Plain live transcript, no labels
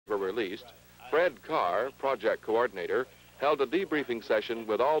released, Fred Carr, project coordinator, held a debriefing session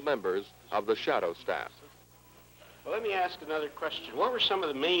with all members of the shadow staff. Well, let me ask another question. What were some of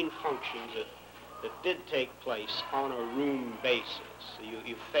the main functions that did take place on a room basis?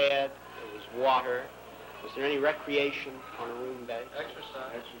 You fed, there was water. Was there any recreation on a room basis?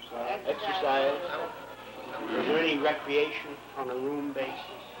 Exercise. Was there any recreation on a room basis?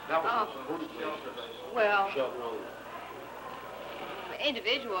 That was Well, Shelter only.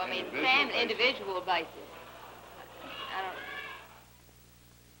 individual, I mean, family, individual basis. I don't...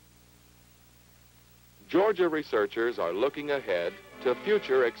 Georgia researchers are looking ahead to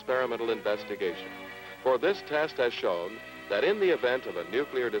future experimental investigation. For this test has shown that in the event of a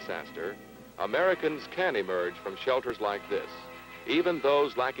nuclear disaster, Americans can emerge from shelters like this, even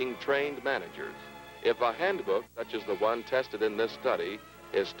those lacking trained managers, if a handbook such as the one tested in this study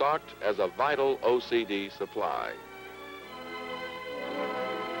is stocked as a vital OCD supply.